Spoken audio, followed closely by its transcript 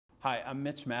Hi, I'm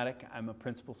Mitch Mattek. I'm a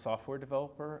principal software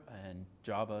developer and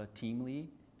Java team lead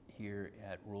here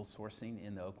at Rural Sourcing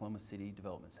in the Oklahoma City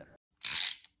Development Center.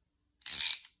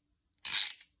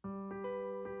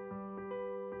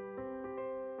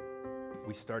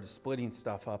 We started splitting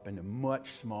stuff up into much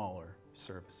smaller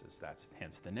services, that's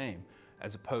hence the name,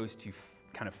 as opposed to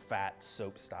kind of fat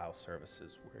soap style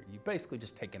services where you basically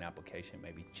just take an application,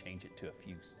 maybe change it to a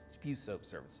few soap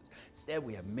services. Instead,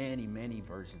 we have many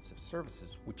versions of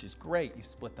services, which is great. You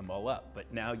split them all up, but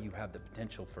now you have the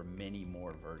potential for many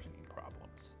more versioning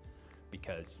problems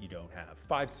because you don't have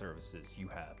 5 services, you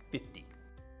have 50.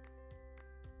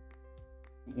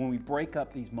 When we break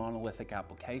up these monolithic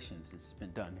applications, it's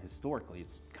been done historically,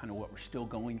 it's kind of what we're still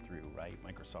going through, right?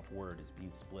 Microsoft Word is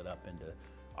being split up into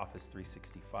Office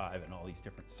 365 and all these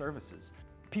different services.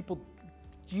 People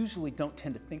usually don't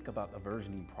tend to think about the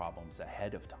versioning problems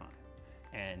ahead of time.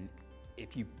 And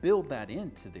if you build that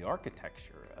into the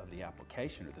architecture of the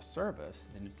application or the service,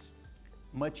 then it's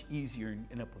much easier and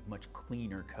end up with much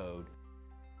cleaner code.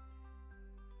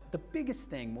 The biggest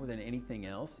thing, more than anything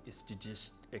else, is to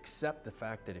just accept the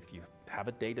fact that if you have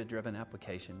a data-driven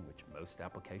application, which most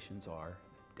applications are,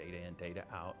 data in, data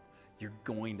out, you're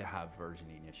going to have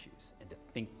versioning issues. And to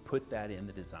put that in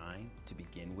the design to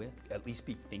begin with, at least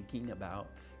be thinking about,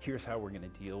 here's how we're going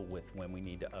to deal with when we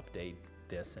need to update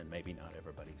this and maybe not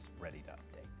everybody's ready to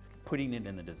update. Putting it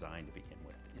in the design to begin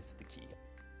with is the key.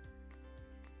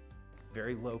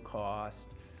 Very low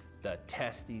cost. The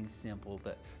testing's simple,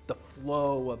 the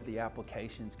flow of the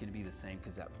application is going to be the same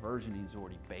because that versioning is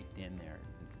already baked in there.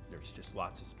 There's just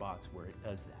lots of spots where it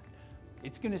does that.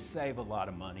 It's going to save a lot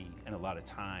of money and a lot of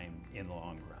time in the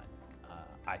long run,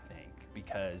 I think,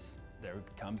 because there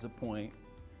comes a point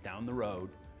down the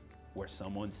road where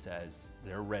someone says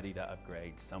they're ready to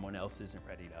upgrade, someone else isn't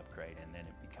ready to upgrade, and then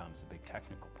it becomes a big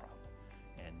technical problem.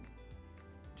 And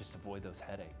just avoid those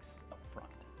headaches up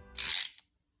front.